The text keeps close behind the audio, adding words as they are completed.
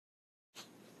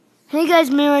Hey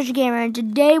guys, Mirage Gamer, and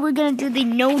today we're gonna do the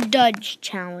no judge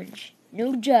challenge.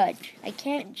 No judge. I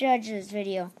can't judge this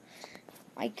video.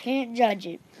 I can't judge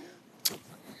it.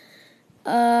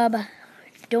 Don't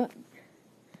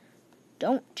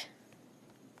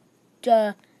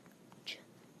judge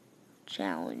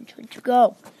challenge. Let's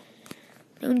go.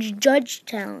 Don't judge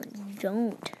challenge.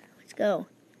 Don't. Let's go.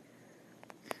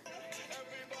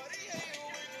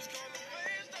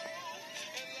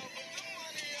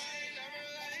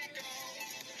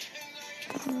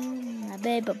 My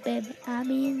baby, I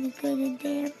be in the good and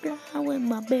damn fly with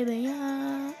my baby,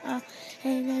 and I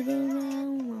go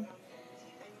round.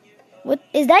 What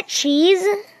is that? Cheese?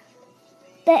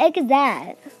 The heck is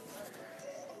that?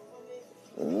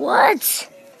 What?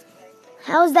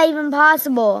 How is that even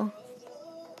possible?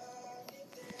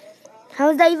 How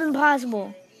is that even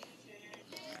possible?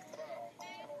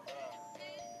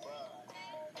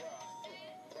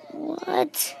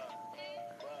 What?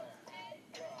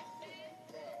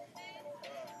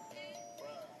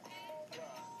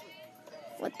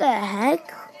 What the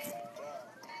heck?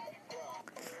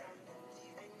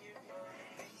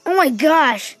 Oh my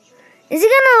gosh. Is he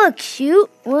gonna look cute?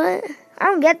 What? I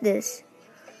don't get this.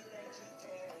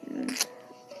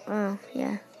 Oh,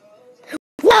 yeah.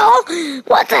 Whoa!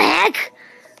 What the heck?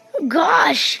 Oh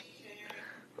gosh.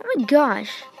 Oh my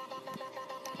gosh.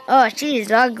 Oh,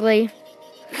 she's ugly.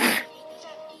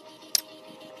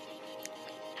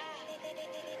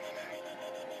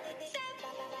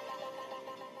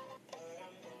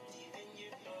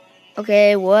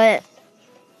 Okay, what?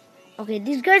 Okay,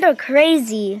 these guys are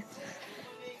crazy.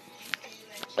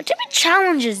 What type of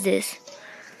challenge is this?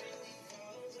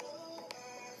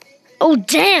 Oh,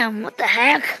 damn! What the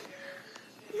heck?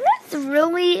 That's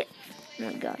really... Oh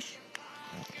my gosh.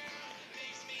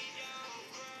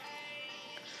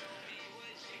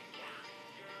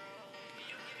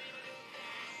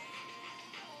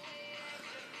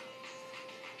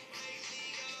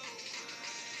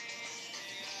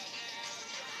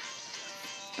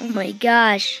 Oh my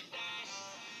gosh.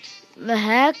 The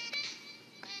heck?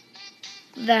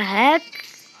 The heck?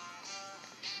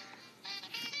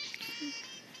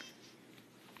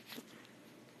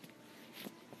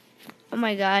 Oh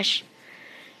my gosh.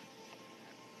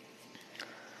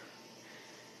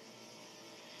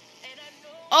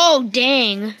 Oh,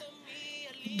 dang.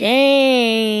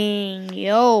 Dang,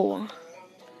 yo.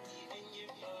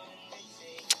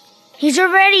 He's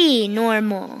already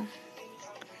normal.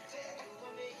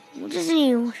 What doesn't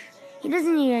he? He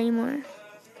doesn't need it anymore.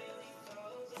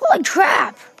 Holy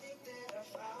crap!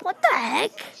 What the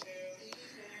heck?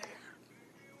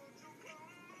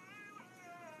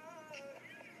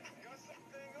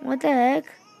 What the heck?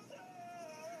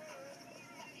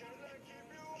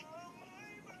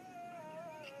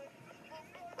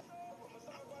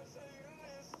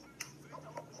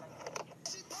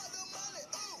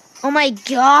 Oh my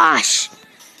gosh!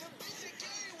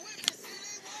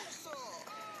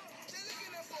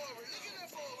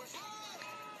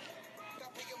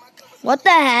 What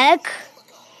the heck?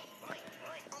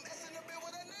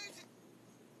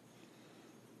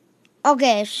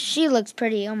 Okay, she looks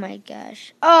pretty. Oh my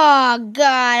gosh. Oh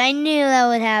god, I knew that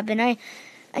would happen. I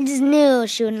just knew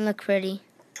she wouldn't look pretty.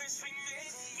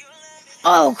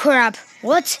 Oh crap.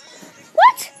 What?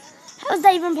 What? How is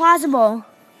that even possible?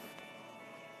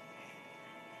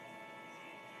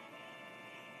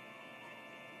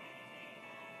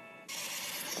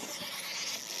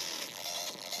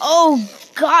 Oh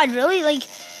god, really? Like,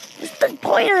 what's the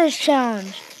point of this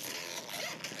challenge?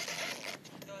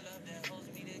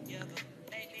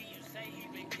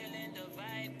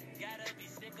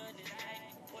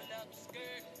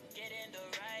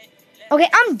 Okay,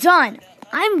 I'm done.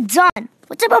 I'm done.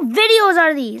 What type of videos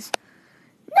are these?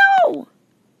 No!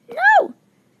 No!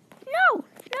 No!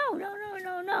 No, no, no,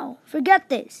 no, no. Forget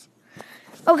this.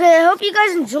 Okay, I hope you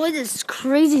guys enjoyed this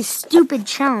crazy, stupid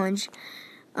challenge.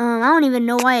 I don't even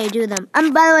know why I do them. By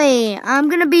the way, I'm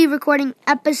going to be recording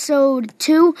episode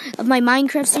 2 of my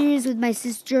Minecraft series with my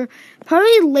sister.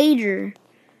 Probably later.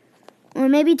 Or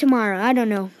maybe tomorrow. I don't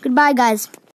know. Goodbye, guys.